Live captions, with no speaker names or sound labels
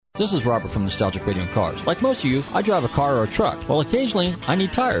This is Robert from Nostalgic Radio and Cars. Like most of you, I drive a car or a truck. Well, occasionally, I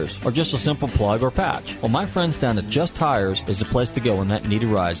need tires or just a simple plug or patch. Well, my friends down at Just Tires is the place to go when that need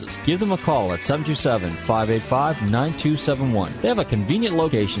arises. Give them a call at 727-585-9271. They have a convenient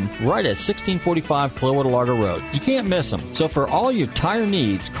location right at 1645 Clearwater Largo Road. You can't miss them. So for all your tire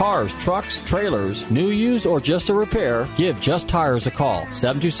needs, cars, trucks, trailers, new, used, or just a repair, give Just Tires a call.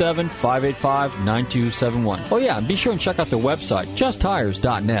 727-585-9271. Oh yeah, and be sure and check out their website,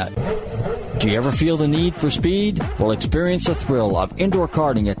 justtires.net. Do you ever feel the need for speed? Well, experience the thrill of indoor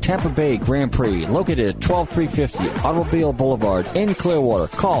karting at Tampa Bay Grand Prix, located at 12350 Automobile Boulevard in Clearwater.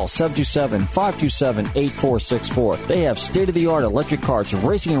 Call 727-527-8464. They have state-of-the-art electric karts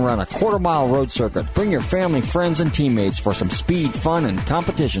racing around a quarter-mile road circuit. Bring your family, friends, and teammates for some speed, fun, and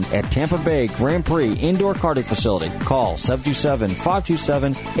competition at Tampa Bay Grand Prix Indoor Karting Facility. Call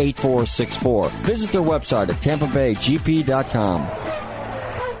 727-527-8464. Visit their website at tampabaygp.com.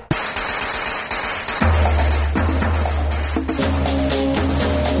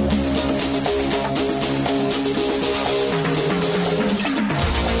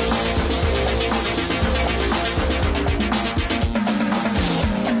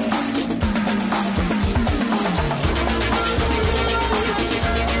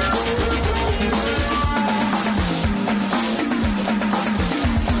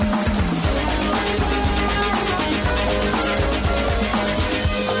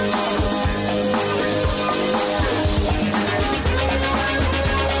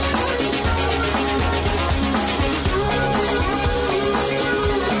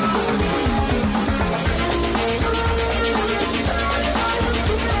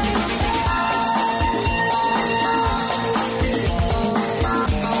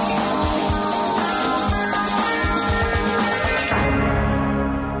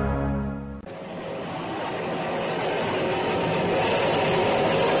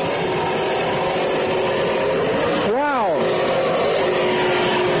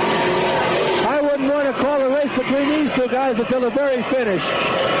 Until the very finish.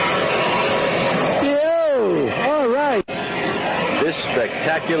 All right. This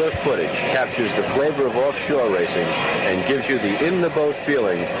spectacular footage captures the flavor of offshore racing and gives you the in-the-boat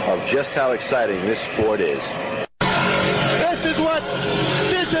feeling of just how exciting this sport is.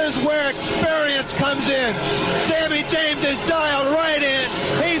 This is where experience comes in. Sammy James is dialed right in.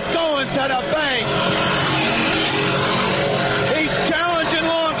 He's going to the bank. He's challenging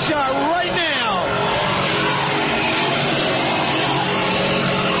Longshot right now.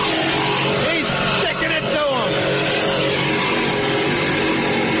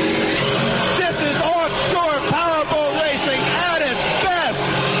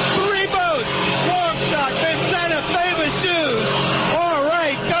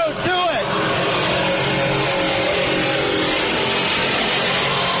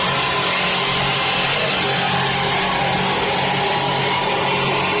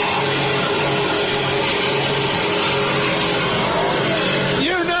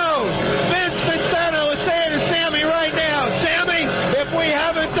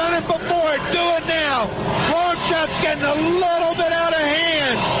 Getting a little bit out of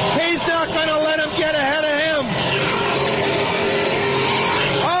hand. He's not going to let him get ahead of him.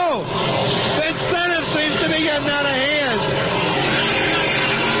 Oh, Vincent seems to be getting out of hand.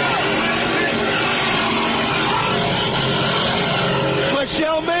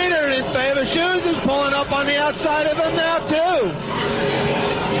 Michelle Maynard in favor. Shoes is pulling up on the outside of him now, too.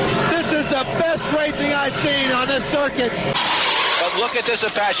 This is the best racing I've seen on this circuit. But look at this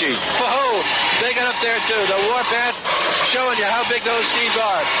Apache. Whoa, they got up there too. The warpath showing you how big those seas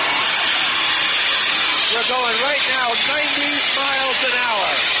are. We're going right now 90 miles an hour.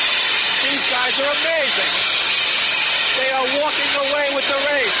 These guys are amazing. They are walking away with the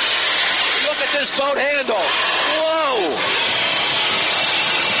race. Look at this boat handle. Whoa.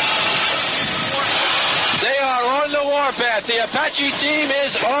 They are on the warpath. The Apache team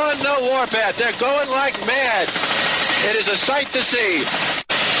is on the warpath. They're going like mad. It is a sight to see.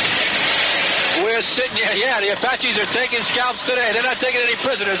 We're sitting here. Yeah, the Apaches are taking scalps today. They're not taking any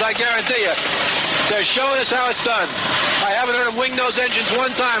prisoners, I guarantee you. They're showing us how it's done. I haven't heard them wing those engines one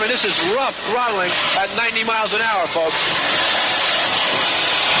time, and this is rough throttling at 90 miles an hour, folks.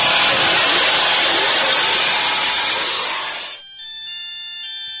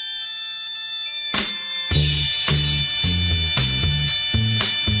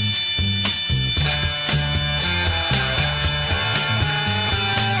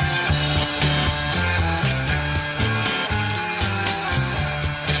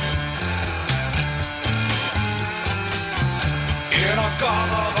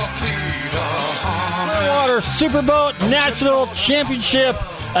 Clearwater Superboat National Championship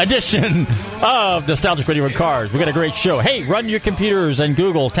edition of Nostalgic Radio and Cars. We got a great show. Hey, run your computers and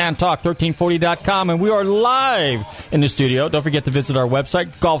Google TanTalk1340.com, and we are live in the studio. Don't forget to visit our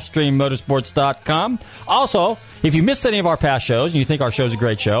website, GulfstreamMotorsports.com. Also, if you missed any of our past shows and you think our show's a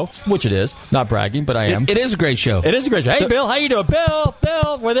great show, which it is, not bragging, but I am. It is a great show. It is a great show. Hey, Bill, how you doing? Bill,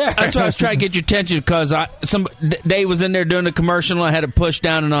 we're there. That's why I was trying to get your attention, because Dave was in there doing a commercial, and I had to push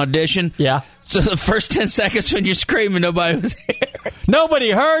down an audition. Yeah. So the first 10 seconds when you're screaming, nobody was here.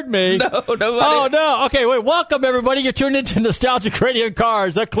 Nobody heard me. No, nobody. Oh, no. Okay, wait. Welcome, everybody. You're tuned into Nostalgic Radio and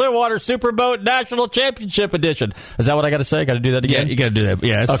Cars, the Clearwater Superboat National Championship Edition. Is that what I got to say? Got to do that again? Yeah, you got to do that.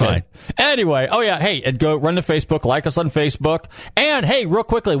 Yeah, that's fine. Anyway, hey, and go run to Facebook, like us on Facebook. And, hey, real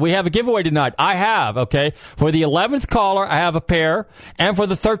quickly, we have a giveaway tonight. I have, okay, for the 11th caller, I have a pair. And for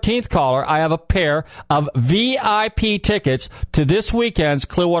the 13th caller, I have a pair of VIP tickets to this weekend's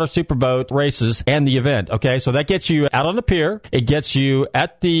Clearwater Superboat races and the event, okay? So that gets you out on the pier. It gets you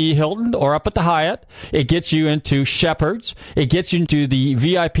at the Hilton or up at the Hyatt. It gets you into Shepherd's. It gets you into the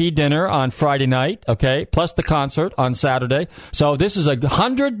VIP dinner on Friday night, okay, plus the concert on Saturday. So this is a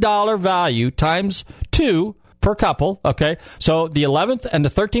 $100 value times 2 per couple, okay? So the 11th and the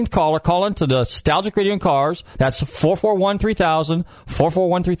 13th caller, call into the Nostalgic Radio and Cars. That's 441-3000,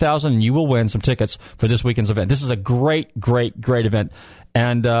 441-3000, and you will win some tickets for this weekend's event. This is a great, great, great event.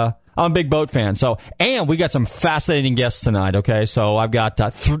 And I'm a big boat fan. So, and we got some fascinating guests tonight, okay? So I've got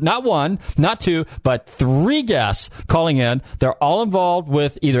not one, not two, but 3 guests calling in. They're all involved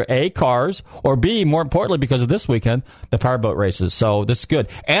with either A, cars, or B, more importantly, because of this weekend, the powerboat races. So this is good.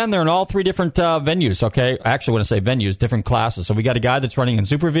 And they're in all 3 different venues, okay? Actually, when I say venues, different classes. So we got a guy that's running in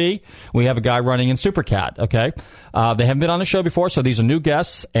Super V. We have a guy running in Super Cat, okay? They haven't been on the show before, so these are new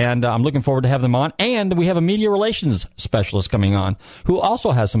guests, and I'm looking forward to having them on. And we have a media relations specialist coming on who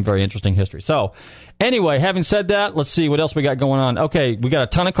also has some very interesting history. So anyway, having said that, let's see what else we got going on. Okay, we got a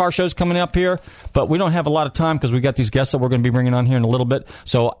ton of car shows coming up here, but we don't have a lot of time because we got these guests that we're going to be bringing on here in a little bit.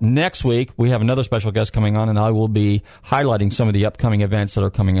 So next week, we have another special guest coming on, and I will be highlighting some of the upcoming events that are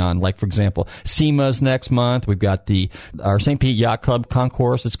coming on. Like, for example, SEMA's next month. We've got our St. Pete Yacht Club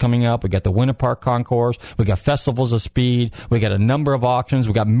concourse that's coming up. We got the Winter Park concourse. We got Festivals of Speed. We got a number of auctions.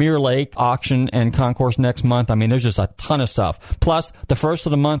 We got Mirror Lake auction and concourse next month. I mean, there's just a ton of stuff. Plus, the first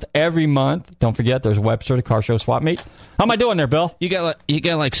of the month, every month, don't forget, there's Webster, the car show swap meet. How am I doing there, Bill? You got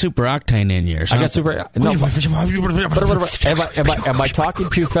like super octane in you or something. I got super. No. Am I talking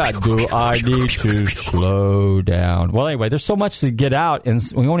too fast? Do I need to slow down? Well, anyway, there's so much to get out, and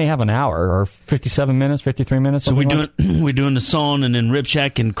we only have an hour or 57 minutes, 53 minutes. So we're doing the song and then Rib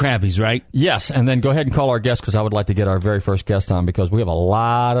Shack and Krabby's, right? Yes, and then go ahead and call our guest, because I would like to get our very first guest on, because we have a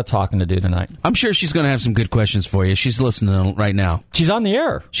lot of talking to do tonight. I'm sure she's going to have some good questions for you. She's listening right now. She's on the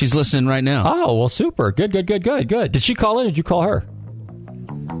air. She's listening right now. Oh, well, super. Good. Did she call in, or did you call her?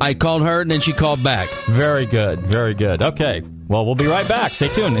 I called her, and then she called back. Very good. Okay. Well, we'll be right back. Stay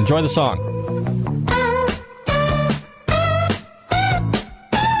tuned. Enjoy the song.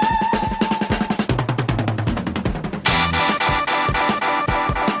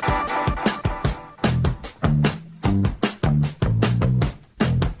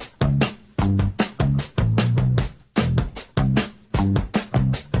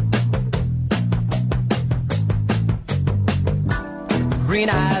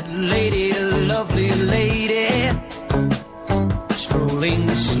 Green-eyed lady, lovely lady, strolling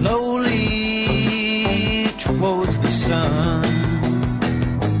slowly towards the sun.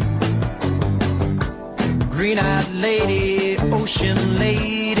 Green-eyed lady, ocean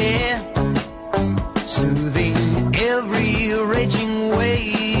lady, soothing every raging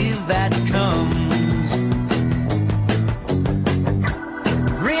wave that comes.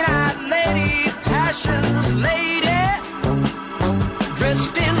 Green-eyed lady, passion's lady,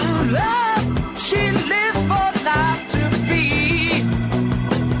 dressed in love, she lives for life to be.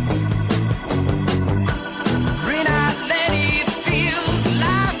 Green-eyed lady feels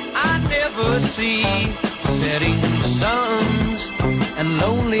life I never see. Setting suns and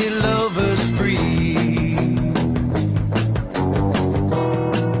lonely lovers free.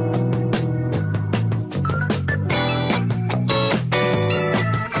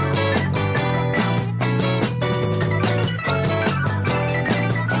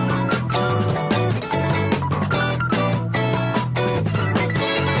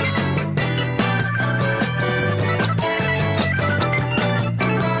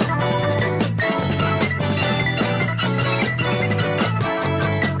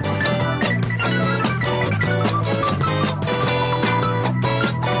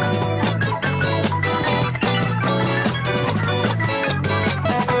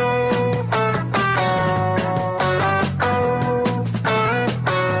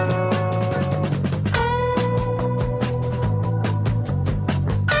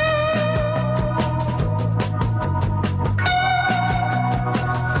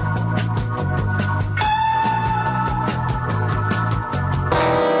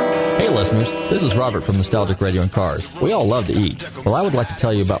 Hey listeners, this is Robert from Nostalgic Radio and Cars. We all love to eat. Well, I would like to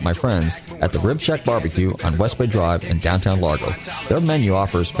tell you about my friends at the Rib Shack Barbecue on West Bay Drive in downtown Largo. Their menu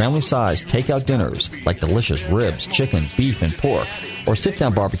offers family-sized takeout dinners like delicious ribs, chicken, beef, and pork, or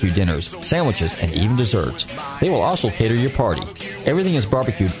sit-down barbecue dinners, sandwiches, and even desserts. They will also cater your party. Everything is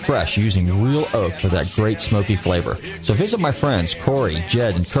barbecued fresh using real oak for that great smoky flavor. So visit my friends Corey,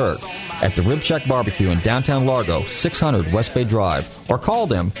 Jed, and Kurt at the Rib Shack Barbecue in downtown Largo, 600 West Bay Drive, or call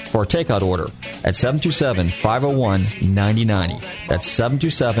them for a takeout order at 727-501-9090. That's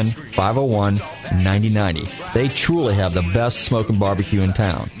 727-501-9090. They truly have the best smoking barbecue in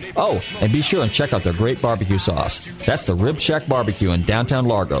town. Oh, and be sure and check out their great barbecue sauce. That's the Rib Shack Barbecue in downtown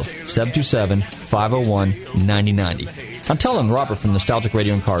Largo, 727-501-9090. I'm telling Robert from Nostalgic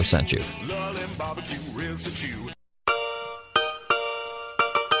Radio and Cars sent you.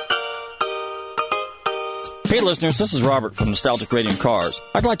 Hey listeners, this is Robert from Nostalgic Radio and Cars.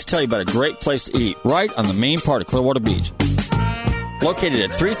 I'd like to tell you about a great place to eat right on the main part of Clearwater Beach. Located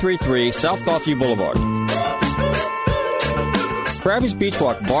at 333 South Gulfview Boulevard. Krabby's Beach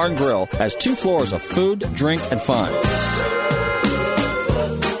Walk Bar and Grill has 2 floors of food, drink, and fun.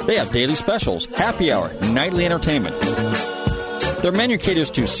 They have daily specials, happy hour, and nightly entertainment. Their menu caters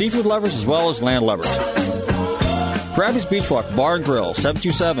to seafood lovers as well as land lovers. Krabby's Beach Walk Bar and Grill,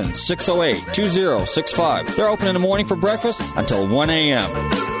 727-608-2065. They're open in the morning for breakfast until 1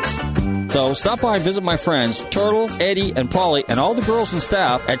 a.m. So stop by and visit my friends Turtle, Eddie, and Polly, and all the girls and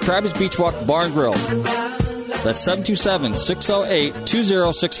staff at Krabby's Beach Walk Bar and Grill. That's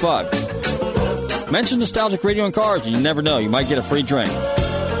 727-608-2065. Mention Nostalgic Radio and Cars, and you never know, you might get a free drink.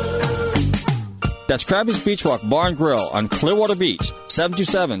 That's Krabby's Beach Walk Bar and Grill on Clearwater Beach,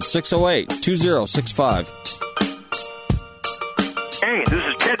 727-608-2065. Hey, this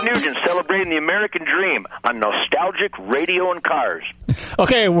is Ted Nugent celebrating the American dream on Nostalgic Radio and Cars.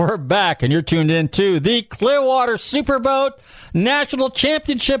 Okay, we're back, and you're tuned in to the Clearwater Superboat National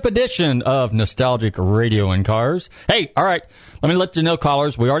Championship edition of Nostalgic Radio and Cars. Hey, all right, let me let you know,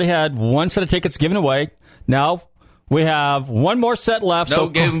 callers, we already had one set of tickets given away. Now, we have one more set left. No,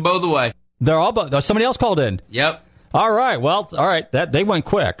 gave them both away. They're all both. Somebody else called in. Yep. All right, well, all right, they went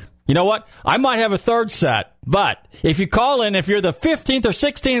quick. You know what? I might have a third set, but if you call in, if you're the 15th or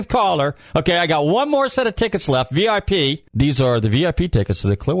 16th caller, okay, I got one more set of tickets left, VIP. These are the VIP tickets to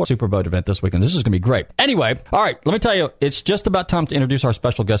the Clearwater Superboat event this weekend. This is going to be great. Anyway, all right, let me tell you, it's just about time to introduce our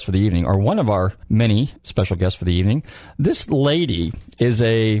special guest for the evening, or one of our many special guests for the evening. This lady is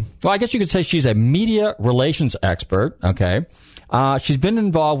I guess you could say she's a media relations expert, okay? She's been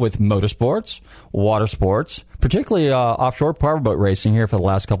involved with motorsports, water sports, particularly offshore powerboat racing here for the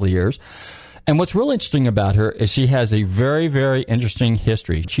last couple of years. And what's really interesting about her is she has a very, very interesting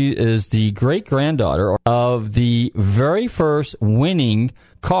history. She is the great-granddaughter of the very first winning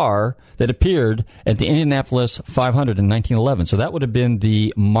car that appeared at the Indianapolis 500 in 1911. So that would have been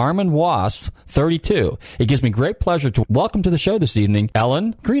the Marmon Wasp 32. It gives me great pleasure to welcome to the show this evening,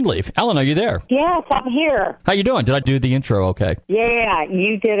 Ellen Greenleaf. Ellen, are you there? Yes, I'm here. How you doing? Did I do the intro okay? Yeah,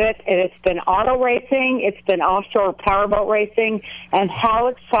 you did it. It's been auto racing. It's been offshore powerboat racing. And how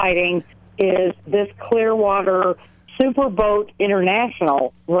exciting is this Clearwater Superboat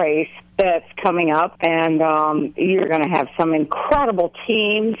International race that's coming up, and you're going to have some incredible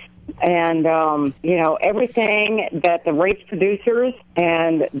teams and, everything that the race producers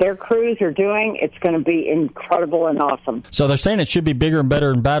and their crews are doing. It's going to be incredible and awesome. So they're saying it should be bigger and better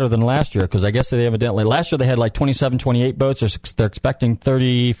and badder than last year, because I guess they evidently, last year they had like 27, 28 boats. They're expecting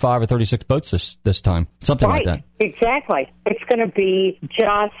 35 or 36 boats this time, something like that. Exactly. It's going to be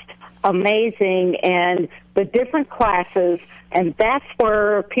just amazing, and the different classes, and that's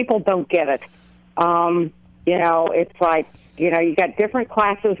where people don't get it. It's like, you got different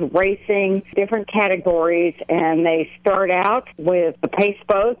classes racing, different categories, and they start out with the Pace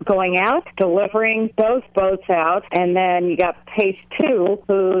boat going out, delivering those boats out, and then you got Pace 2,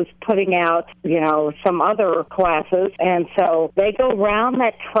 who's putting out, some other classes, and so they go around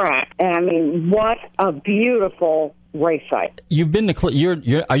that track, and I mean, what a beautiful race site. You've been to, are you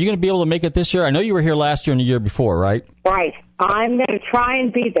going to be able to make it this year? I know you were here last year and the year before, right? Right. I'm going to try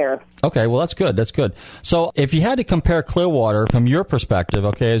and be there. Okay, well, that's good. That's good. So if you had to compare Clearwater from your perspective,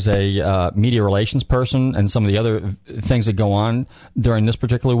 okay, as a media relations person and some of the other things that go on during this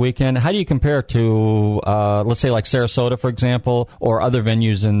particular weekend, how do you compare it to, let's say, like Sarasota, for example, or other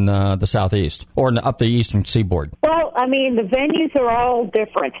venues in the Southeast or up the Eastern Seaboard? Well, I mean, the venues are all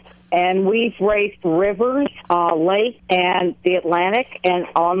different. And we've raced rivers, lake, and the Atlantic, and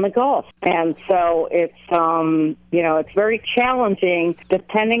on the Gulf. And so it's, it's very challenging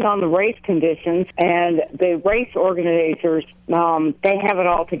depending on the race conditions. And the race organizers, they have it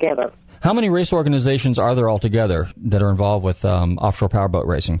all together. How many race organizations are there altogether that are involved with offshore powerboat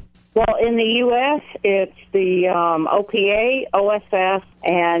racing? Well, in the U.S., it's the OPA, OSS,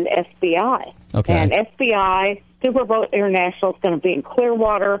 and SBI. Okay. And SBI, Superboat International, is going to be in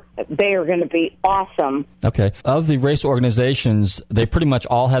Clearwater. They are going to be awesome. Okay. Of the race organizations, they pretty much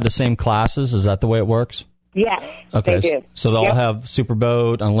all have the same classes? Is that the way it works? Yes, okay. They do. So they'll all have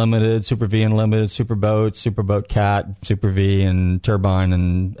Superboat, Unlimited, Super V Unlimited, Superboat, Superboat Cat, Super V, and Turbine,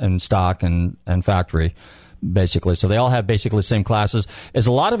 and Stock, and Factory, basically. So they all have basically the same classes. Is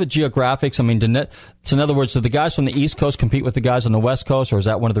a lot of it geographics? I mean, so in other words, do the guys from the East Coast compete with the guys on the West Coast, or is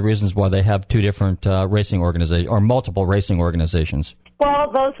that one of the reasons why they have two different racing organizations, or multiple racing organizations? Well,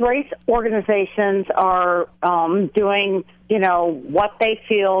 those race organizations are doing, what they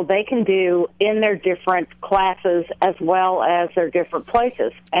feel they can do in their different classes as well as their different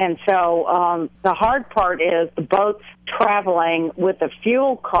places. And so the hard part is the boats traveling with the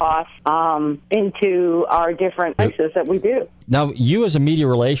fuel costs into our different places that we do. Now, you as a media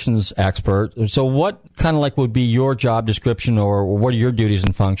relations expert, so what kind of would be your job description, or what are your duties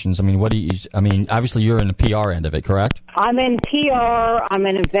and functions? I mean, obviously you're in the PR end of it, correct? I'm in PR, I'm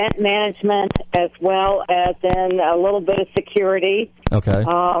in event management, as well as in a little bit of security. Okay.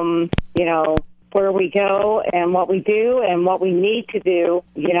 Where we go and what we do and what we need to do,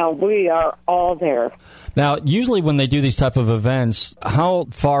 we are all there. Now, usually when they do these type of events, how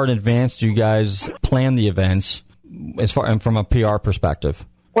far in advance do you guys plan the events as far and from a PR perspective?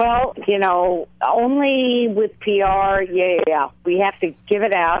 Well, only with PR, we have to give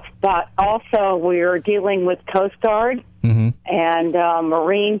it out. But also we're dealing with Coast Guard and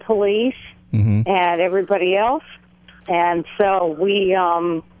Marine Police and everybody else. And so we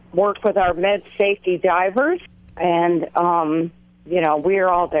work with our med safety divers, and, we're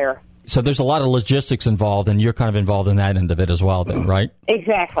all there. So there's a lot of logistics involved, and you're kind of involved in that end of it as well, then, right?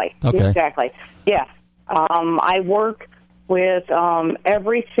 Exactly. Okay. Exactly. Yeah. I work with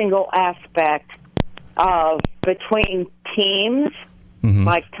every single aspect of between teams,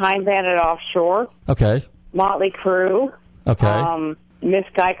 like Time Bandit Offshore, okay, Motley Crue, okay, Miss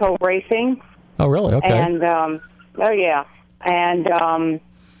Geico Racing. Oh, really? Okay. And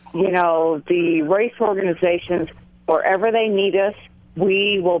the race organizations, wherever they need us,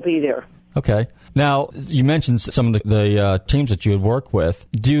 we will be there. Okay. Now, you mentioned some of the teams that you would work with.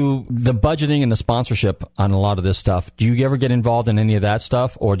 Do the budgeting and the sponsorship on a lot of this stuff, do you ever get involved in any of that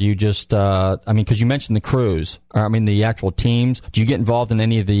stuff? Or do you just, because you mentioned the crews, the actual teams. Do you get involved in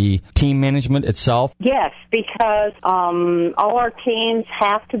any of the team management itself? Yes, because all our teams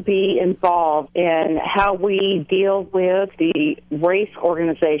have to be involved in how we deal with the race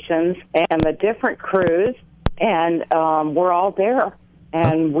organizations and the different crews, and we're all there.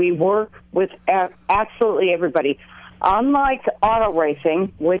 And we work with absolutely everybody. Unlike auto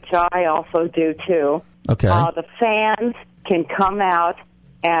racing, which I also do too, okay, the fans can come out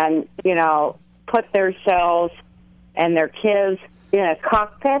and, put themselves and their kids in a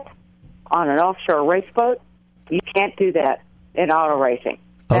cockpit on an offshore race boat. You can't do that in auto racing.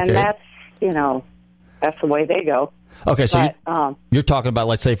 Okay. And that's, that's the way they go. Okay, so you're talking about,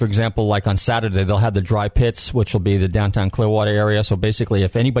 let's say, for example, like on Saturday, they'll have the dry pits, which will be the downtown Clearwater area. So basically,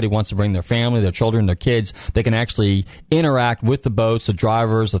 if anybody wants to bring their family, their children, their kids, they can actually interact with the boats, the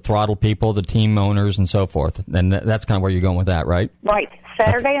drivers, the throttle people, the team owners, and so forth. And that's kind of where you're going with that, right? Right.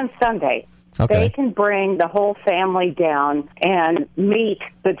 Saturday and Sunday. Okay. They can bring the whole family down and meet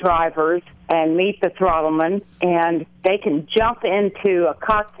the drivers and meet the throttlemen, and they can jump into a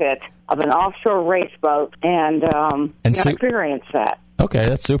cockpit of an offshore race boat and experience that. Okay,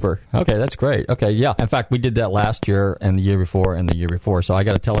 that's super. Okay, that's great. Okay, yeah. In fact, we did that last year and the year before and the year before. So I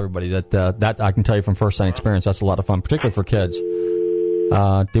got to tell everybody that I can tell you from first-hand experience, that's a lot of fun, particularly for kids.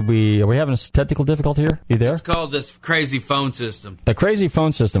 Are we having a technical difficulty here? You there? It's called this crazy phone system. The crazy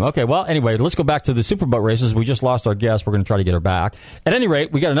phone system. Okay, well, anyway, let's go back to the Superboat races. We just lost our guest. We're going to try to get her back. At any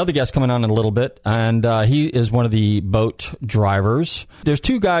rate, we got another guest coming on in a little bit, and he is one of the boat drivers. There's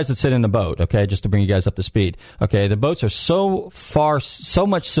two guys that sit in the boat, okay, just to bring you guys up to speed. Okay, the boats are so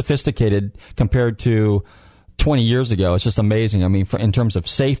much sophisticated compared to 20 years ago. It's just amazing. I mean, in terms of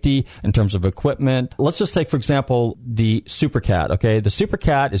safety, in terms of equipment. Let's just take, for example, the Supercat, okay? The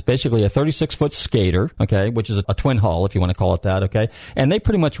Supercat is basically a 36-foot skater, okay, which is a twin hull, if you want to call it that, okay? And they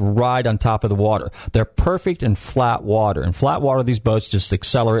pretty much ride on top of the water. They're perfect in flat water. In flat water, these boats just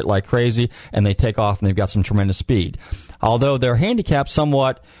accelerate like crazy, and they take off, and they've got some tremendous speed. Although they're handicapped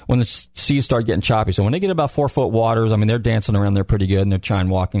somewhat when the seas start getting choppy. So when they get about 4-foot waters, I mean, they're dancing around there pretty good, and they're chine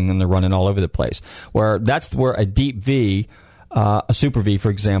walking, and they're running all over the place. That's where a deep V, a Super V,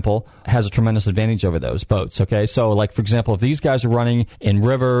 for example, has a tremendous advantage over those boats, okay? So, like, for example, if these guys are running in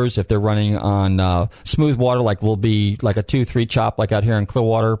rivers, if they're running on smooth water, like will be like a 2-3 chop, like out here in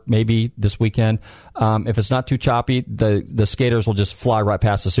Clearwater, maybe this weekend, if it's not too choppy, the skaters will just fly right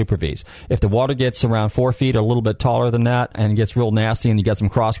past the Super Vs. If the water gets around 4 feet or a little bit taller than that and gets real nasty and you get some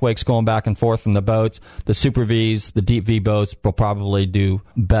crosswakes going back and forth from the boats, the Super Vs, the deep V boats will probably do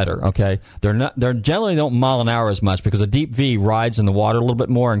better, okay? They're generally don't mile an hour as much because a deep V rides in the water a little bit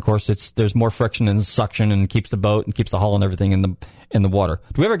more, and of course there's more friction and suction and keeps the boat and keeps the hull and everything in the water.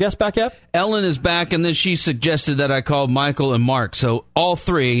 Do we have our guest back yet? Ellen is back, and then she suggested that I call Michael and Mark. So all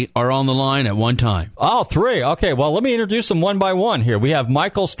three are on the line at one time. All three. Okay, well, let me introduce them one by one here. We have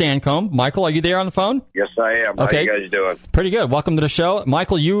Michael Stancombe. Michael, are you there on the phone? Yes, I am. Okay. How you guys doing? Pretty good. Welcome to the show.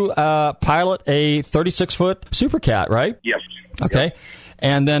 Michael, you pilot a 36-foot Supercat, right? Yes. Okay. Yep.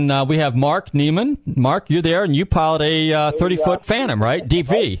 And then we have Mark Neiman. Mark, you're there, and you pilot a 30-foot Phantom, right? Deep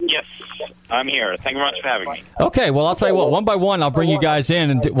V. Yes, I'm here. Thank you very much for having me. Okay, well, I'll tell you what. One by one, I'll bring you guys in,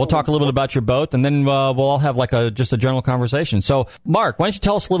 and we'll talk a little bit about your boat, and then we'll all have like just a general conversation. So, Mark, why don't you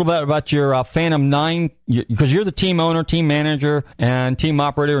tell us a little bit about your Phantom 9, because you're the team owner, team manager, and team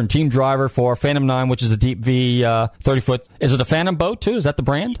operator and team driver for Phantom 9, which is a Deep V 30-foot. Is it a Phantom boat, too? Is that the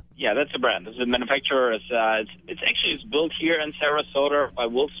brand? Yeah, that's the brand. This is the manufacturer. It's built here in Sarasota by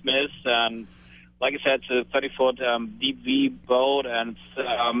Will Smith. Like I said, it's a 30-foot Deep V boat, and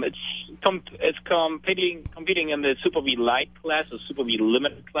it's competing in the Super V Light class, the Super V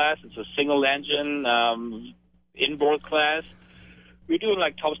Limited class. It's a single engine inboard class. We're doing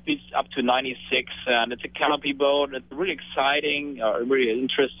like top speeds up to 96, and it's a canopy boat. It's a really exciting, really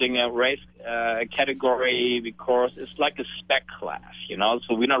interesting race category because it's like a spec class, you know.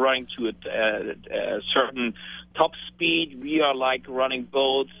 So we're not running to a certain top speed. We are like running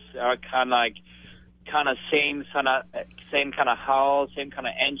boats, kind of same kind of hull, same kind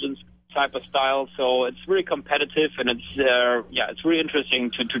of engines type of style. So it's really competitive, and it's really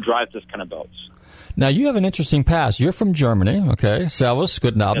interesting to drive this kind of boats. Now, you have an interesting past. You're from Germany, okay? Servus,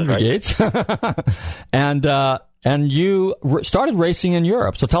 guten Abend, wie geht's? And you started racing in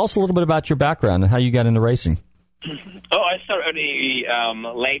Europe. So tell us a little bit about your background and how you got into racing. I started in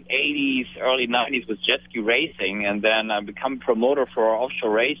the late 80s, early 90s with jet ski racing, and then I became a promoter for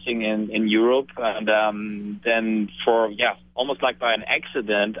offshore racing in Europe. And then almost like by an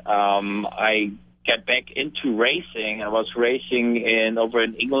accident, I got back into racing. I was racing over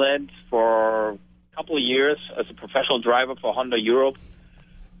in England for a couple of years as a professional driver for Honda Europe.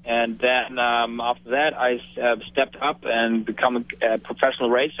 And then after that, I stepped up and become a professional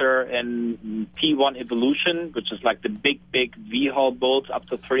racer in P1 Evolution, which is like the big V-hull boats up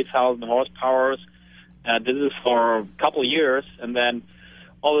to 30,000 horsepower. This is for a couple of years. And then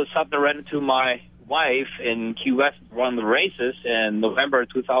all of a sudden I ran into my wife in Key West running the races in November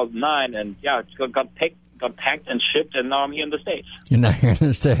 2009. And, it got packed and shipped, and now I'm here in the States. You're not here in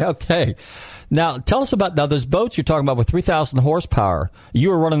the States. Okay. Now, tell us about those boats you're talking about with 3,000 horsepower. You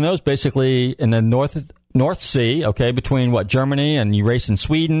were running those basically in the North Sea, okay, between Germany, and you race in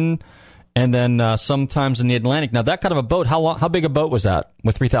Sweden, and then sometimes in the Atlantic. Now, that kind of a boat, how big a boat was that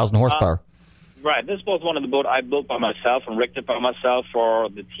with 3,000 horsepower? Right. This was one of the boats I built by myself and rigged it by myself for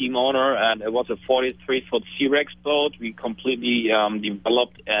the team owner, and it was a 43-foot C-Rex boat. We completely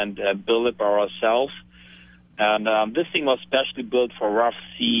developed and built it by ourselves. And this thing was specially built for rough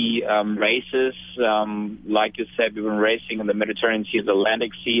sea races. Like you said, we've been racing in the Mediterranean Sea, the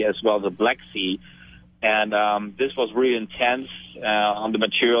Atlantic Sea, as well as the Black Sea. And this was really intense on the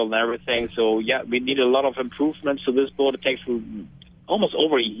material and everything. So, we needed a lot of improvements to this boat. It takes almost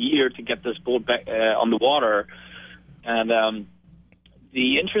over a year to get this boat back on the water. And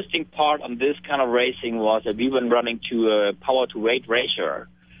the interesting part on this kind of racing was that we were running to a power-to-weight ratio.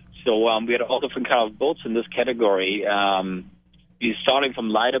 So we had all different kind of boats in this category. We're starting from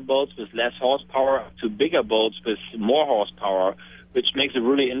lighter boats with less horsepower to bigger boats with more horsepower, which makes it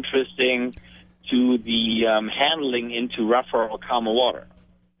really interesting to the handling into rougher or calmer water.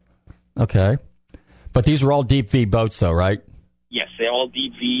 Okay. But these are all Deep V boats, though, right? Yes, they're all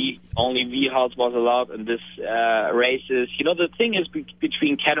deep V. Only V hulls was allowed in this races. You know, the thing is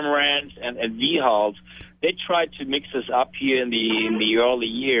between catamarans and V hulls, they tried to mix this up here in the early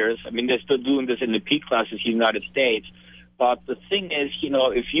years. I mean, they're still doing this in the P classes in the United States. But the thing is, you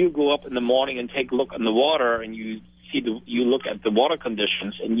know, if you go up in the morning and take a look in the water and you look at the water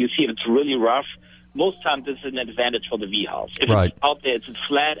conditions and you see it's really rough, most times this is an advantage for the V hulls. If it's out there, it's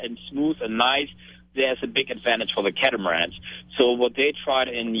flat and smooth and nice, there's a big advantage for the catamarans. So what they tried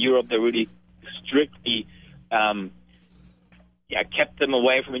in Europe, they really strictly kept them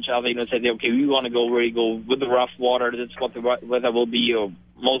away from each other. You know, said, okay, we want to go where you go with the rough water. That's what the weather will be. Or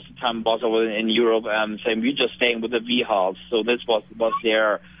most of the time, was over in Europe, saying we're just staying with the V hulls. So this was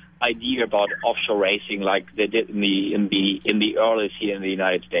their idea about offshore racing, like they did in the earliest here in the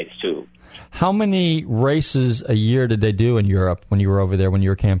United States too. How many races a year did they do in Europe when you were over there when you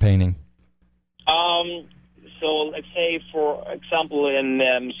were campaigning? So let's say, for example, in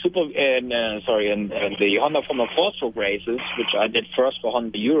the Honda Formula 4-stroke races, which I did first for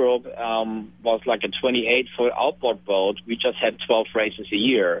Honda Europe, was like a 28-foot outboard boat. We just had 12 races a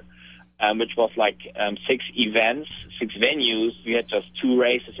year, which was like 6 events, 6 venues. We had just 2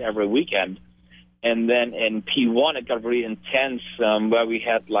 races every weekend. And then in P1, it got really intense, where we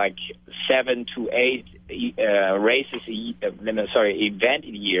had like 7 to 8 event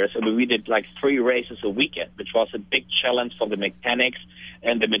in a year. So we did like 3 races a weekend, which was a big challenge for the mechanics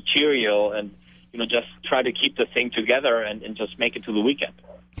and the material, and you know, just try to keep the thing together and just make it to the weekend.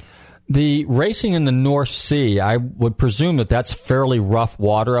 The racing in the North Sea, I would presume that that's fairly rough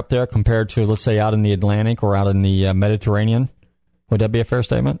water up there compared to, let's say, out in the Atlantic or out in the Mediterranean. Would that be a fair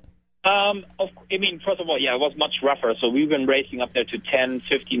statement? I mean, first of all, yeah, it was much rougher. So we've been racing up there to 10,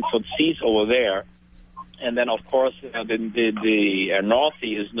 15-foot seas over there. And then, of course, the North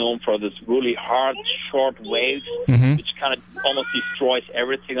Sea is known for this really hard, short waves, which kind of almost destroys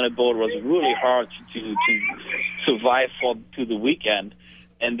everything on a boat. It was really hard to survive to the weekend.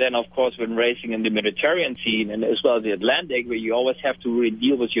 And then, of course, when racing in the Mediterranean Sea and as well as the Atlantic, where you always have to really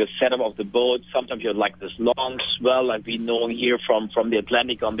deal with your setup of the boat. Sometimes you have like this long swell, like we know here from the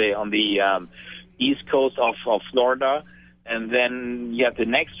Atlantic on the east coast of Florida. And then you have the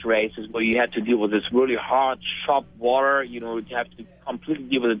next races where you have to deal with this really hard, sharp water. You know, you have to completely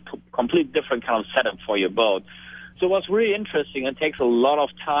deal with a complete different kind of setup for your boat. So it was really interesting. It takes a lot of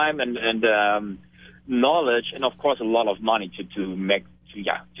time and knowledge, and of course a lot of money to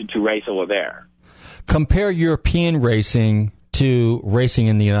race over there. Compare European racing to racing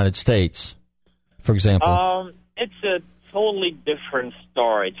in the United States, for example. It's a totally different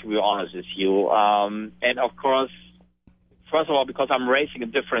story, to be honest with you. And of course, first of all, because I'm racing a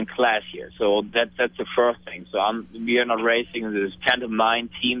different class here, so that's the first thing. So we are not racing this 10-9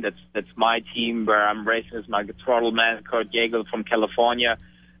 team. That's my team, where I'm racing as my throttle man, Kurt Jägel from California,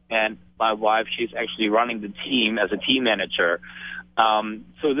 and my wife, she's actually running the team as a team manager.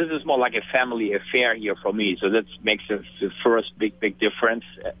 So this is more like a family affair here for me. So that makes the first big difference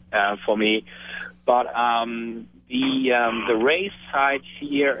for me. But the race sites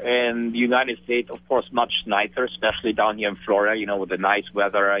here in the United States, of course, much nicer, especially down here in Florida. You know, with the nice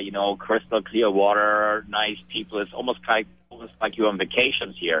weather, you know, crystal clear water, nice people. It's almost like you're on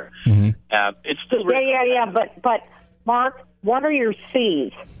vacations here. It's still But Mark, what are your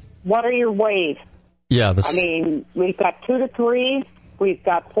seas? What are your waves? Yeah, I mean, we've got 2 to 3, we've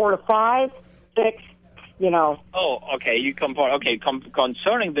got 4 to 5, 6. You know. Oh, okay.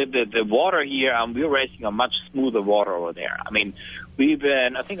 Concerning the water here, we're racing on much smoother water over there. I mean,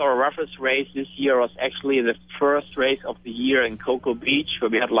 I think our roughest race this year was actually the first race of the year in Cocoa Beach, where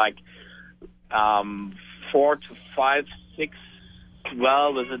we had like 4 to 5, 6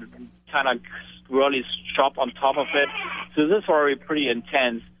 well, with a kind of really chop on top of it. So this is already pretty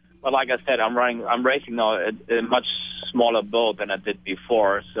intense. But like I said, I'm racing now a much smaller boat than I did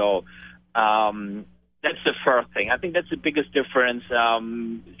before. So that's the first thing. I think that's the biggest difference.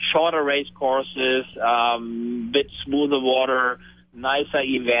 Shorter race courses, bit smoother water, nicer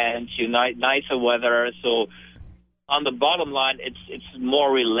events, nicer weather. So on the bottom line, it's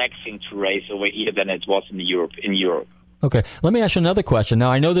more relaxing to race over here than it was in Europe. Okay, let me ask you another question.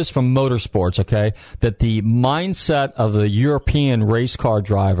 Now, I know this from motorsports, okay, that the mindset of the European race car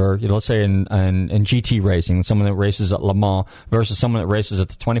driver, you know, let's say in GT racing, someone that races at Le Mans versus someone that races at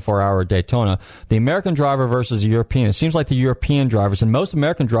the 24-hour Daytona, the American driver versus the European, it seems like the European drivers, and most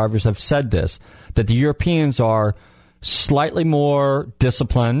American drivers have said this, that the Europeans are slightly more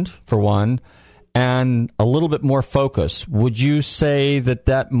disciplined, for one, and a little bit more focused. Would you say that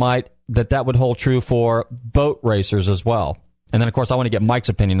that would hold true for boat racers as well? And then, of course, I want to get Mike's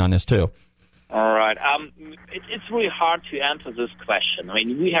opinion on this, too. All right. It's really hard to answer this question. I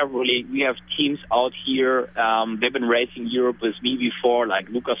mean, we have teams out here. They've been racing Europe with me before, like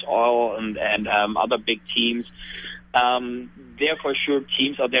Lucas Oil and other big teams. They're for sure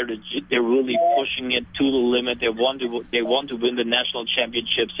teams out there that they're really pushing it to the limit. They want to win the national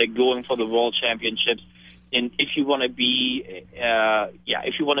championships. They're going for the world championships. And if you want to be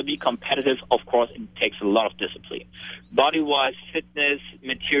competitive, of course, it takes a lot of discipline, body-wise, fitness,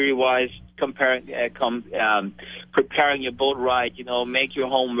 material-wise, preparing your boat right. Make your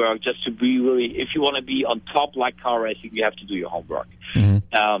homework just to be really. If you want to be on top like car racing, you have to do your homework.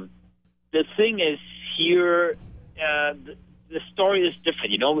 Mm-hmm. The thing is here. The story is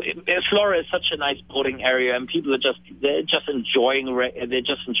different, Florida is such a nice boating area, and people are just enjoying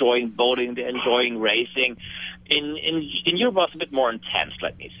boating, they're enjoying racing. In Europe, it was a bit more intense,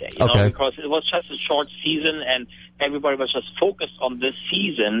 let me say, because it was just a short season, and everybody was just focused on this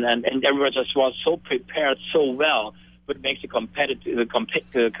season, and everybody just was so prepared so well, but it makes the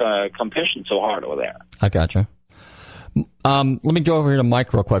competition so hard over there. I gotcha. Let me go over here to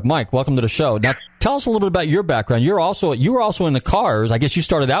Mike real quick. Mike, welcome to the show. Now, tell us a little bit about your background. You were also in the cars. I guess you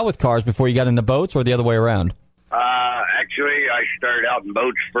started out with cars before you got into boats, or the other way around? Actually, I started out in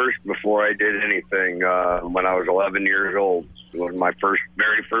boats first before I did anything. When I was 11 years old, it was my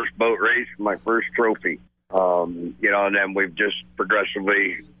very first boat race, my first trophy. And then we've just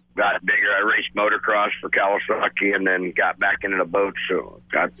progressively got bigger. I raced motocross for Kawasaki and then got back into the boats. So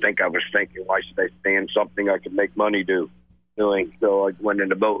I was thinking, why should I stay in something I could make money doing? So I went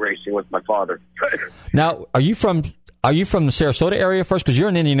into boat racing with my father. Now, are you from the Sarasota area first? Because you're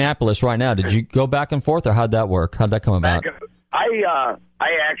in Indianapolis right now. Did you go back and forth, or how'd that work? How'd that come about? I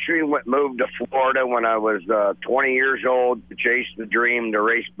actually moved to Florida when I was 20 years old to chase the dream to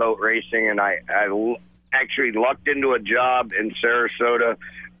race boat racing, and I actually lucked into a job in Sarasota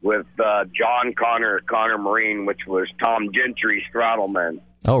with John Connor at Connor Marine, which was Tom Gentry's throttleman.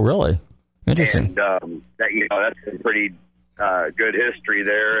 Oh, really? Interesting. And that's a pretty good history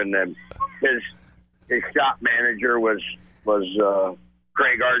there. And then his shop manager was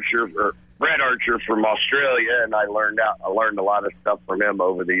Craig Archer or Brett Archer from Australia, and I learned a lot of stuff from him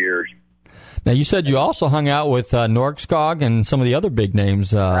over the years. Now, you said you also hung out with Norskog and some of the other big names,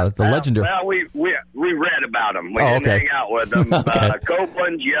 the legendary. Well, we read about them. We didn't hang out with them. Okay.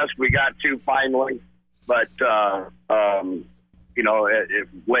 Copeland, yes, we got to finally, but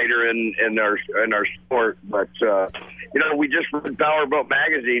later in our sport. But we just read Powerboat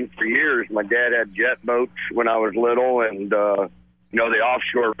magazine for years. My dad had jet boats when I was little, and the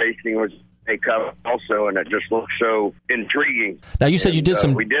offshore racing was a cover also, and it just looked so intriguing. Now, you said you did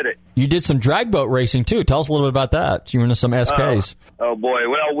some. We did it. You did some drag boat racing too. Tell us a little bit about that. You were into some SKs. Oh boy!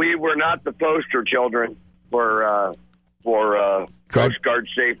 Well, we were not the poster children for Coast Guard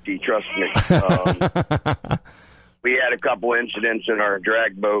safety. Trust me. We had a couple incidents in our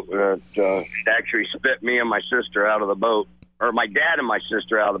drag boat that actually spit me and my sister out of the boat, or my dad and my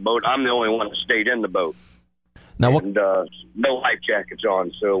sister out of the boat. I'm the only one that stayed in the boat. Now, and no life jackets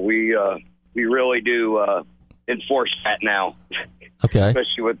on, so we really do enforce that now. Okay.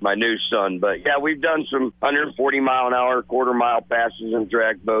 Especially with my new son. But yeah, we've done some 140-mile-an-hour quarter-mile passes in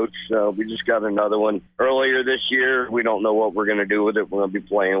drag boats. We just got another one earlier this year. We don't know what we're going to do with it. We're going to be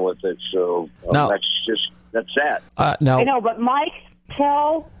playing with it. So that's that. Now, I know, but Mike,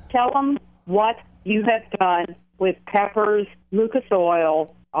 tell them what you have done with Pepper's Lucas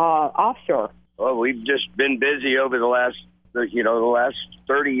Oil offshore. Well, we've just been busy over the last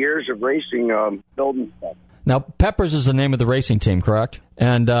 30 years of racing, building stuff. Now, Peppers is the name of the racing team, correct?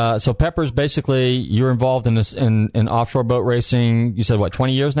 And so Peppers, basically, you're involved in this in offshore boat racing. You said what,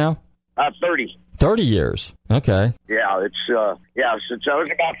 20 years now? 30. 30 years. Okay. Yeah, it's since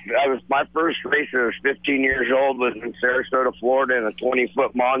I was my first race. I was 15 years old. Was in Sarasota, Florida, in a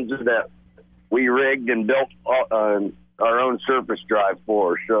 20-foot Monza that we rigged and built our own surface drive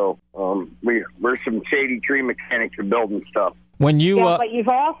for. So we're some shady tree mechanics and building stuff. But you've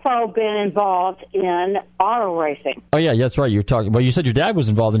also been involved in auto racing. Oh yeah, that's right. You're talking. Well, you said your dad was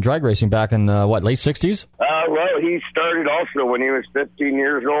involved in drag racing back in late '60s. Well, he started also when he was 15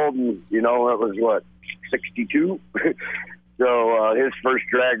 years old, and it was 62. So his first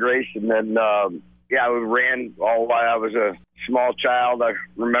drag race, and then we ran all while I was a small child. I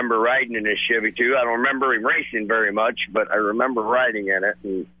remember riding in his Chevy too. I don't remember him racing very much, but I remember riding in it.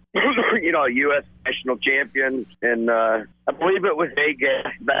 And, U.S. national champion, and I believe it was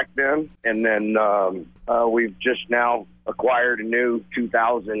A-Gas back then. And then we've just now acquired a new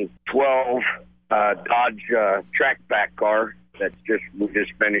 2012 Dodge track pack car. We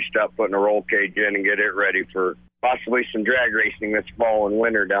just finished up putting a roll cage in and get it ready for possibly some drag racing this fall and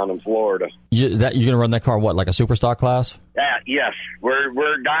winter down in Florida. You're going to run that car, what, like a super stock class? Yes.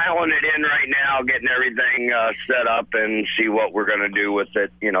 We're dialing it in right now, getting everything set up and see what we're going to do with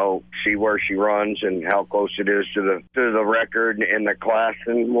it, see where she runs and how close it is to the record in the class,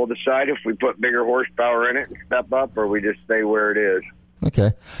 and we'll decide if we put bigger horsepower in it and step up, or we just stay where it is.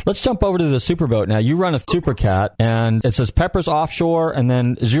 Okay. Let's jump over to the Superboat now. You run a Supercat, and it says Peppers Offshore, and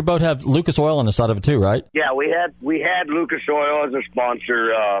then does your boat have Lucas Oil on the side of it too, right? Yeah, we had Lucas Oil as a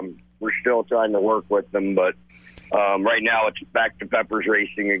sponsor. We're still trying to work with them, but right now it's back to Peppers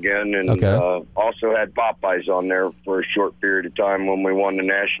Racing again, and also had Popeyes on there for a short period of time when we won the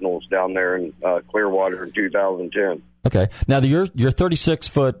Nationals down there in Clearwater in 2010. Okay. Now, your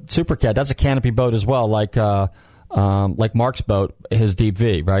 36-foot Supercat, that's a canopy boat as well, like Mark's boat, his Deep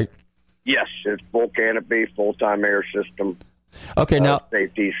V, right? Yes, it's full canopy, full-time air system. Okay, now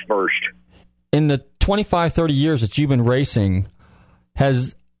safety's first. In the 25, 30 years that you've been racing,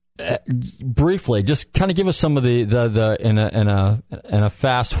 has briefly just kind of give us some of the in a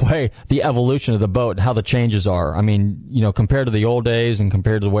fast way, the evolution of the boat and how the changes are. I mean, compared to the old days and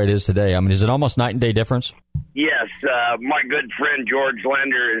compared to the way it is today. I mean, is it almost night and day difference? Yes, my good friend George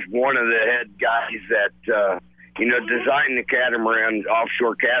Lender is one of the head guys that designed the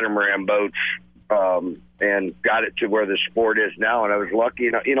offshore catamaran boats, and got it to where the sport is now. And I was lucky,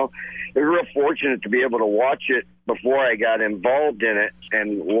 I was real fortunate to be able to watch it before I got involved in it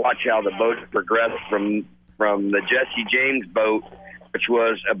and watch how the boat progressed from the Jesse James boat, which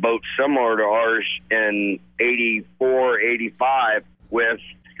was a boat similar to ours in 84, 85 with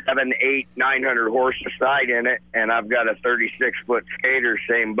 700, 800, 900 horse aside in it, and I've got a 36-foot skater,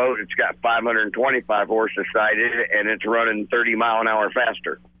 same boat. It's got 525 horse aside in it, and it's running 30 mile an hour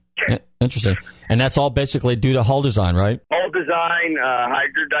faster. Interesting. And that's all basically due to hull design, right? Hull design,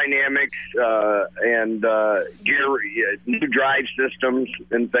 hydrodynamics, and new drive systems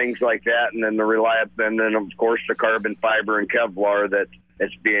and things like that, and then the reliability, and then of course the carbon fiber and Kevlar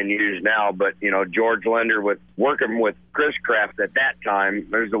that's being used now. But George Lender, working with Chris Craft at that time,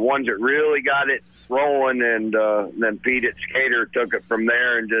 there's the ones that really got it rolling, and then Pete at Skater took it from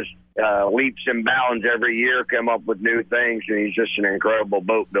there and just leaps and bounds every year, come up with new things, and he's just an incredible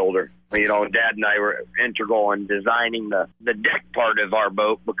boat builder. Dad and I were integral in designing the deck part of our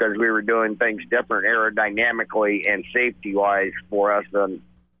boat because we were doing things different aerodynamically and safety-wise for us,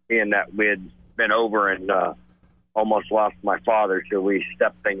 being that we had been over and almost lost my father, so we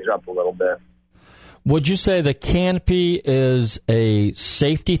stepped things up a little bit. Would you say the canopy is a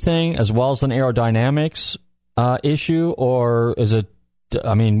safety thing as well as an aerodynamics issue, or is it,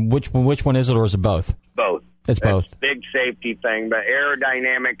 which one is it, or is it both? Both. It's both. Big safety thing, but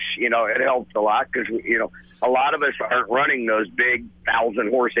aerodynamics, it helps a lot because, a lot of us aren't running those big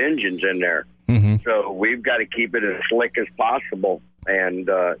 1,000-horse engines in there. Mm-hmm. So we've got to keep it as slick as possible. And,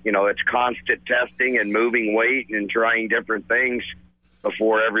 it's constant testing and moving weight and trying different things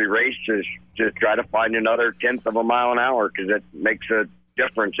before every race to just try to find another 1/10 of a mile an hour because it makes a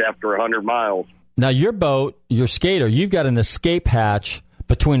difference after 100 miles. Now, your boat, your skater, you've got an escape hatch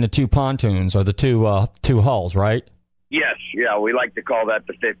between the two pontoons or the two hulls, right? Yes, yeah, we like to call that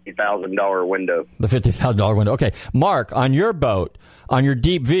the $50,000 window. The $50,000 window. Okay, Mark, on your boat, on your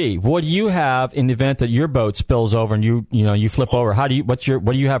Deep V, what do you have in the event that your boat spills over and you flip over? What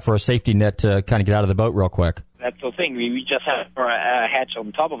do you have for a safety net to kind of get out of the boat real quick? That's the thing. We just have a hatch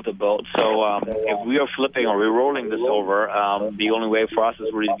on top of the boat. So if we are flipping or we're rolling this over, the only way for us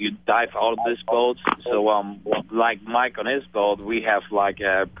is really you dive out of this boat. So like Mike on his boat, we have like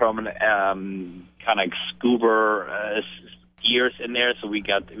a permanent kind of scuba gears in there. So we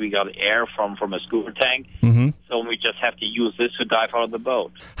got air from a scuba tank. Mm-hmm. So we just have to use this to dive out of the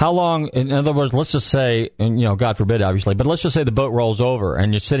boat. How long, in other words, let's just say, and God forbid, obviously, but let's just say the boat rolls over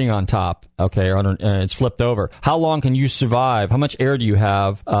and you're sitting on top, okay, and it's flipped over. How long can you survive? How much air do you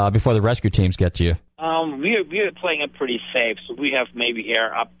have before the rescue teams get to you? We are playing it pretty safe, so we have maybe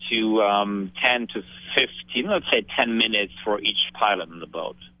air up to 10 to 15, let's say 10 minutes for each pilot in the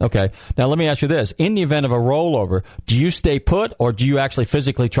boat. Okay. Now, let me ask you this. In the event of a rollover, do you stay put, or do you actually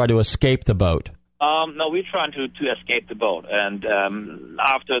physically try to escape the boat? No, we're trying to escape the boat. And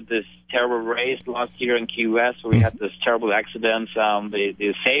after this terrible race last year in Key West, where we had this terrible accident,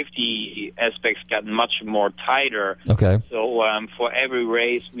 the safety aspects got much more tighter. Okay. So for every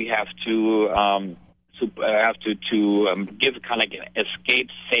race, we have to give kind of an escape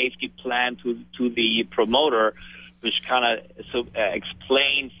safety plan to the promoter, which kind of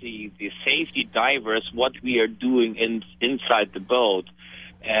explains the safety divers what we are doing inside the boat.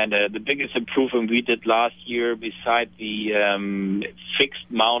 And the biggest improvement we did last year, beside the fixed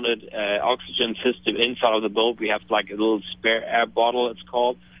mounted oxygen system inside of the boat, we have like a little spare air bottle, it's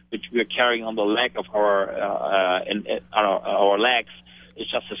called, which we are carrying on the leg of our legs. It's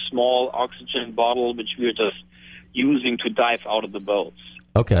just a small oxygen bottle which we are just using to dive out of the boats.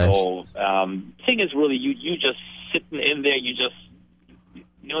 Okay. So the thing is really you just sitting in there,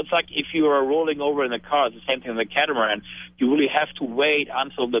 it's like if you are rolling over in a car, it's the same thing in the catamaran. You really have to wait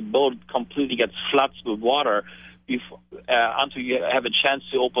until the boat completely gets floods with water until you have a chance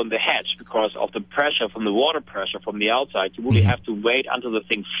to open the hatch because of the pressure from the water pressure from the outside. You really have to wait until the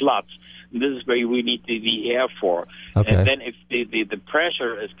thing floods. And this is where you really need the air for. Okay. And then if the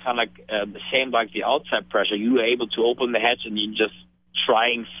pressure is kind of like the same like the outside pressure, you are able to open the hatch and you just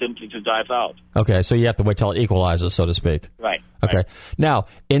trying simply to dive out. Okay, so you have to wait till it equalizes, so to speak. Right. Okay. Right. Now,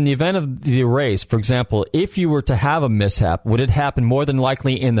 in the event of the race, for example, if you were to have a mishap, would it happen more than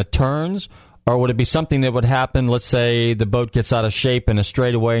likely in the turns, or would it be something that would happen, let's say the boat gets out of shape in a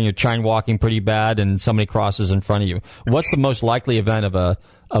straightaway and you're trying walking pretty bad and somebody crosses in front of you? What's the most likely event of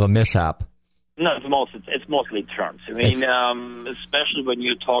a mishap? No, it's mostly turns. I mean, especially when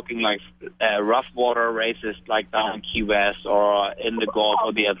you're talking like rough water races like down in Key West or in the Gulf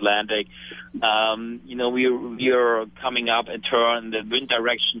or the Atlantic. We are coming up a turn, the wind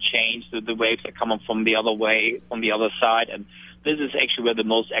direction changed, the waves are coming from the other way, from the other side, and this is actually where the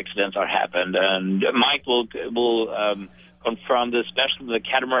most accidents are happened. And Mike will confirm this, especially with the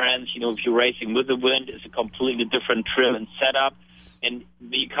catamarans. If you're racing with the wind, it's a completely different trim and setup. And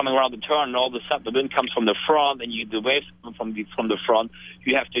you're coming around the turn, and all of a sudden the wind comes from the front, and the waves come from the front.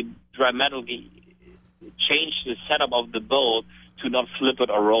 You have to dramatically change the setup of the boat to not flip it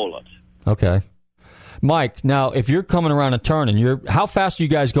or roll it. Okay, Mike. Now, if you're coming around a turn, and how fast are you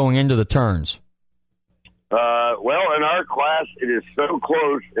guys going into the turns? Well, in our class, it is so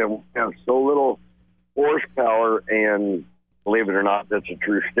close, and we have so little horsepower, and believe it or not, that's a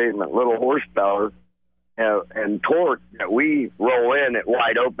true statement. Little horsepower. And torque that we roll in at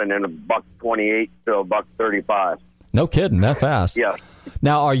wide open in $128 to $135. No kidding, that fast. Yeah.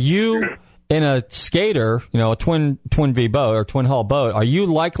 Now, are you in a skater, a twin V boat or twin hull boat? Are you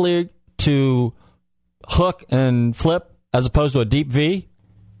likely to hook and flip as opposed to a deep V?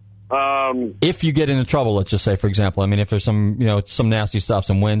 If you get into trouble, let's just say, for example, I mean, if there's some nasty stuff,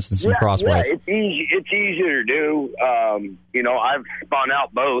 some winds and some crossways. Yeah, it's easy. It's easier to do. I've spun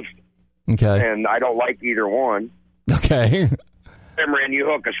out both. Okay. And I don't like either one. Okay. And you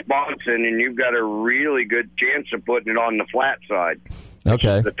hook a sponson, and you've got a really good chance of putting it on the flat side.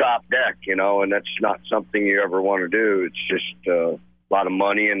 Okay. The top deck, and that's not something you ever want to do. It's just a lot of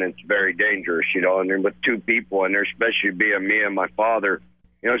money, and it's very dangerous, and then with two people in there, especially being me and my father,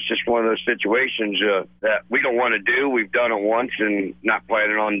 it's just one of those situations that we don't want to do. We've done it once and not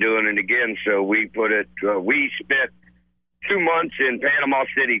planning on doing it again, so we spent 2 months in Panama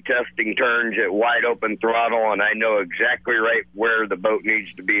City testing turns at wide open throttle, and I know exactly right where the boat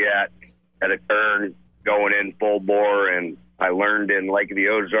needs to be at a turn going in full bore, and I learned in Lake of the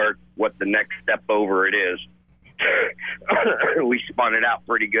Ozark what the next step over it is. We spun it out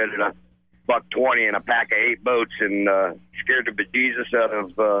pretty good at a $120 in a pack of 8 boats, and scared the bejesus out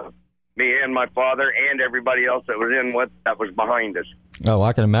of me and my father and everybody else that was behind us. Oh,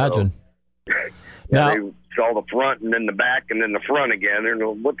 I can imagine. So, now, they saw the front and then the back and then the front again. They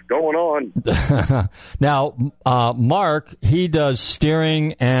know what's going on. Now, Mark, he does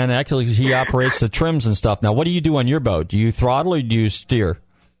steering and actually he operates the trims and stuff. Now, what do you do on your boat? Do you throttle or do you steer?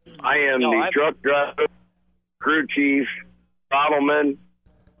 I am the truck driver, crew chief, throttleman,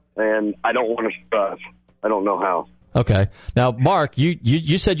 and I don't want to stress. I don't know how. Okay. Now, Mark,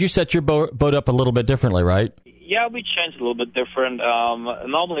 you said you set your boat up a little bit differently, right? Yeah, we changed a little bit different.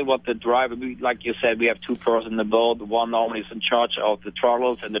 Normally what the driver, like you said, we have 2 persons in the boat. One normally is in charge of the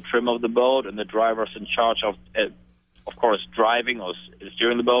throttles and the trim of the boat, and the driver is in charge of course, driving or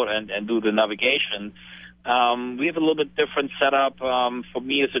steering the boat and do the navigation. We have a little bit different setup. For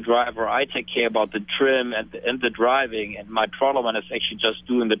me as a driver, I take care about the trim and the driving, and my throttleman is actually just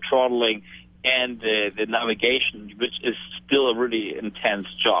doing the throttling and the navigation, which is still a really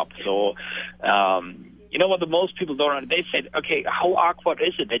intense job. So, you know what the most people don't understand? They said, okay, how awkward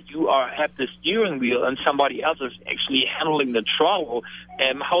is it that you have the steering wheel and somebody else is actually handling the throttle?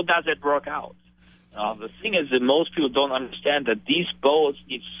 How does it work out? The thing is that most people don't understand that these boats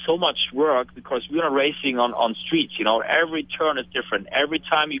need so much work because we're not racing on streets. Every turn is different. Every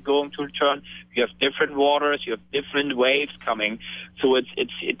time you go into a turn, you have different waters, you have different waves coming. So it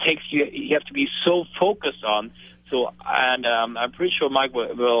takes you have to be so focused on. So, and I'm pretty sure Mike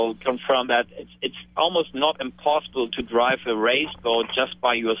will confirm that it's almost not impossible to drive a race boat just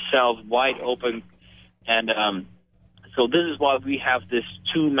by yourself, wide open. And so this is why we have this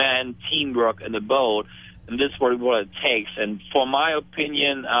two-man teamwork in the boat, and this is what it takes. And for my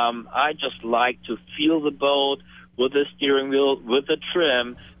opinion, I just like to feel the boat with the steering wheel, with the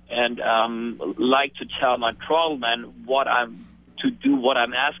trim, and like to tell my throttle-man what I'm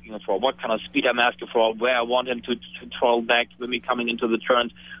asking for, what kind of speed I'm asking for, where I want him to throttle back when we're coming into the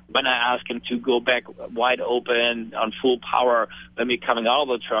turns, when I ask him to go back wide open on full power when we're coming out of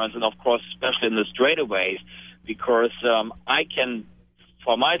the turns, and of course, especially in the straightaways, because I can,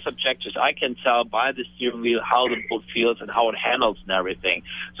 for my subjectives, I can tell by the steering wheel how the boat feels and how it handles and everything.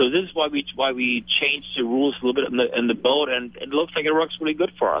 So this is why we changed the rules a little bit in the boat, and it looks like it works really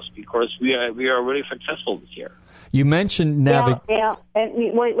good for us because we are really successful this year. You mentioned Yeah, and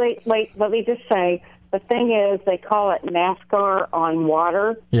wait. Let me just say, the thing is, they call it NASCAR on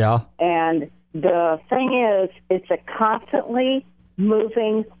water. Yeah. And the thing is, it's a constantly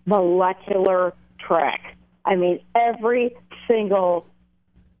moving molecular track. I mean, every single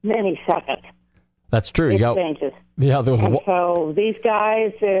millisecond. That's true. It changes. Yeah, so these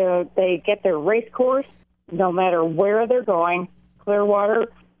guys, they get their race course no matter where they're going, Clearwater,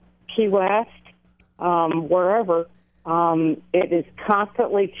 Key West, wherever. It is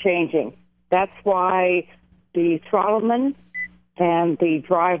constantly changing. That's why the throttleman and the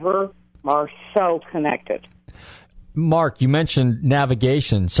driver are so connected. Mark, you mentioned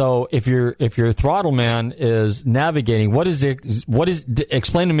navigation. So if your throttle man is navigating,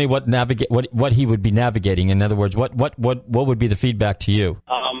 explain to me what he would be navigating. In other words, what would be the feedback to you?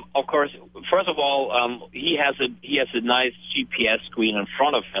 Of course, first of all, he has a nice GPS screen in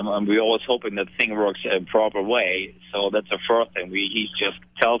front of him, and we're always hoping that thing works in a proper way. So that's the first thing. He just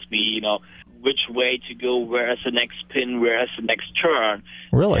tells me, which way to go, where's the next pin, where's the next turn.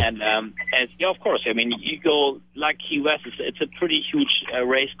 Really? And yeah, of course. I mean, you go like Key West. It's a pretty huge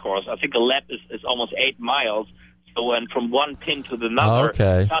race course. I think a lap is almost 8 miles. So, and from one pin to another,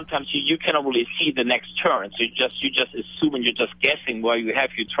 sometimes you cannot really see the next turn. So you just assume and you're just guessing where you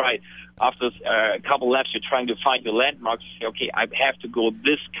have. You try after a couple laps, you're trying to find your landmarks. You say, okay, I have to go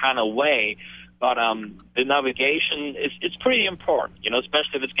this kind of way. But the navigation it's pretty important,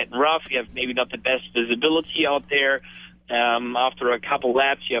 especially if it's getting rough. You have maybe not the best visibility out there. After a couple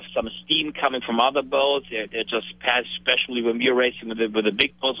laps, you have some steam coming from other boats. They just pass, especially when we're racing with the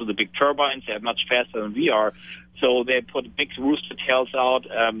big boats with the big turbines. They're much faster than we are. So they put big rooster tails out.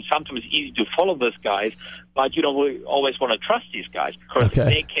 Sometimes it's easy to follow these guys, but you don't really always want to trust these guys because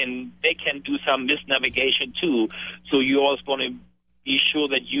they can do some misnavigation too. So you always want to be sure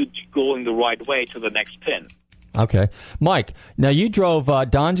that you're going the right way to the next pin. Okay. Mike, now you drove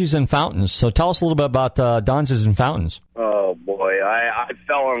Donzi's and Fountains, so tell us a little bit about Donzi's and Fountains. Oh, boy. I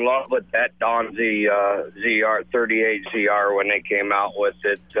fell in love with that Donzi ZR, 38 ZR when they came out with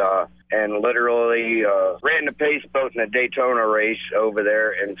it. And literally ran the pace boat in a Daytona race over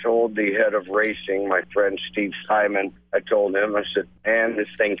there and told the head of racing, my friend Steve Simon, I told him, I said, man, this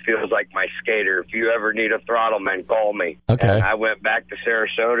thing feels like my skater. If you ever need a throttleman, call me. Okay. And I went back to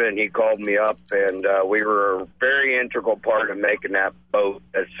Sarasota, and he called me up, and we were a very integral part of making that boat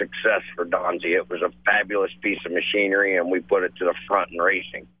a success for Donzi. It was a fabulous piece of machinery, and we put it to the front in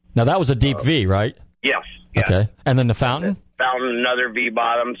racing. Now, that was a deep V, right? Yes. Okay. And then the Fountain? Fountain, another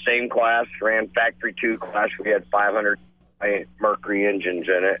V-bottom, same class, ran Factory 2 class. We had 500 Mercury engines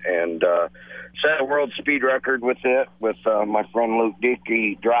in it, and set a world speed record with it, with my friend Luke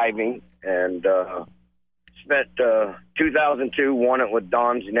Dickey driving, and spent 2002, won it with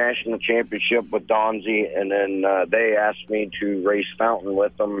Donzi, National Championship with Donzi, and then they asked me to race Fountain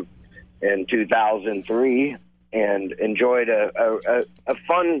with them in 2003, and enjoyed a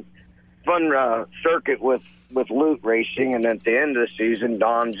fun circuit with Luke Racing, and at the end of the season,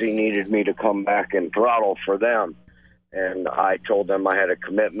 Donzi needed me to come back and throttle for them. And I told them I had a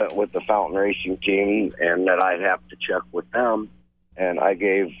commitment with the Fountain Racing team and that I'd have to check with them. And I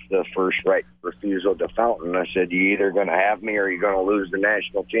gave the first right refusal to Fountain. I said, you either going to have me or you're going to lose the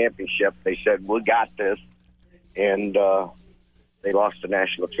national championship. They said, we got this. And they lost the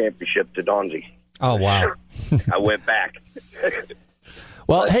national championship to Donzi. Oh, wow. I went back.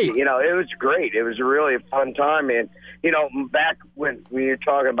 Well, hey. It was great. It was really a fun time. And, back when you're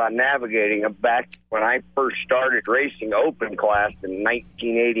talking about navigating, back when I first started racing open class in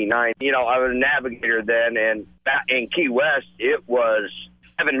 1989, I was a navigator then. And back in Key West, it was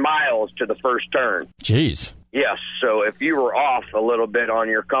 7 miles to the first turn. Jeez. Yes. So if you were off a little bit on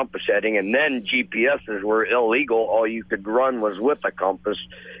your compass heading, and then GPSs were illegal, all you could run was with a compass.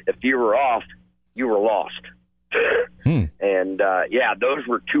 If you were off, you were lost. And, those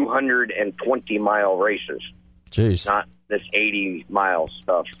were 220-mile races. Jeez. Not this 80-mile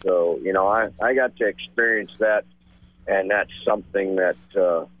stuff. So, I got to experience that, and that's something that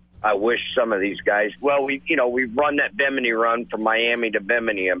I wish some of these guys... Well, we've run that Bimini run from Miami to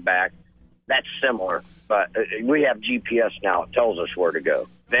Bimini and back. That's similar, but we have GPS now. It tells us where to go.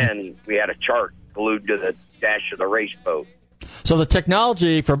 Then we had a chart glued to the dash of the race boat. So the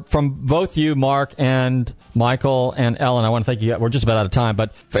technology from both you, Mark, and Michael and Ellen, I want to thank you. We're just about out of time,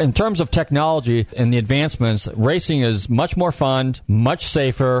 but in terms of technology and the advancements, racing is much more fun, much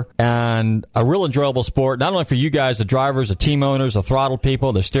safer, and a real enjoyable sport, not only for you guys, the drivers, the team owners, the throttle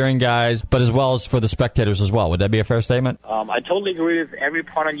people, the steering guys, but as well as for the spectators as well. Would that be a fair statement? I totally agree with every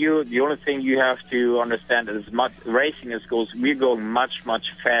point of view. The only thing you have to understand is we're going much, much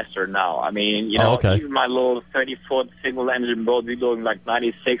faster now. I mean, even my little 30-foot single-engine boat, we're doing like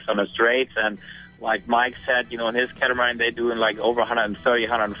 96 on the straights, and like Mike said, in his catamaran, they're doing like over 130,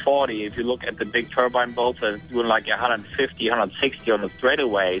 140. If you look at the big turbine boats, they're doing like 150, 160 on the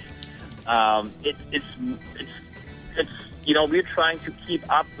straightaways. We're trying to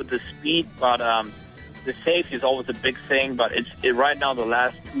keep up with the speed, but the safety is always a big thing. But right now, the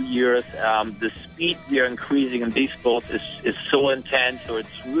last 2 years, the speed we are increasing in these boats is so intense, so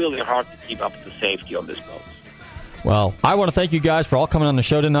it's really hard to keep up with the safety on this boat. Well, I want to thank you guys for all coming on the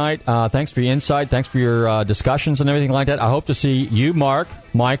show tonight. Thanks for your insight. Thanks for your discussions and everything like that. I hope to see you, Mark,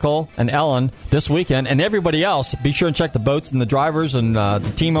 Michael, and Ellen this weekend. And everybody else, be sure and check the boats and the drivers and the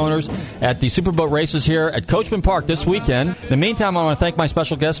team owners at the Superboat races here at Coachman Park this weekend. In the meantime, I want to thank my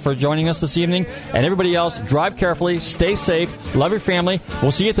special guests for joining us this evening. And everybody else, drive carefully, stay safe, love your family.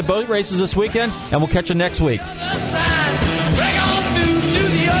 We'll see you at the boat races this weekend, and we'll catch you next week.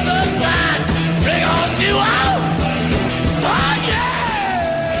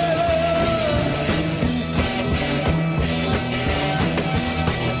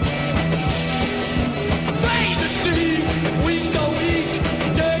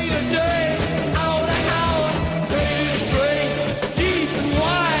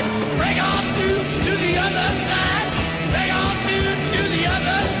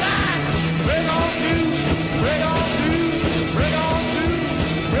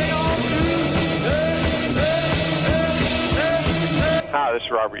 Hi, this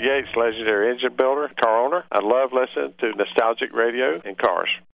is Robert Yates, legendary engine builder, car owner. I love listening to nostalgic radio in cars.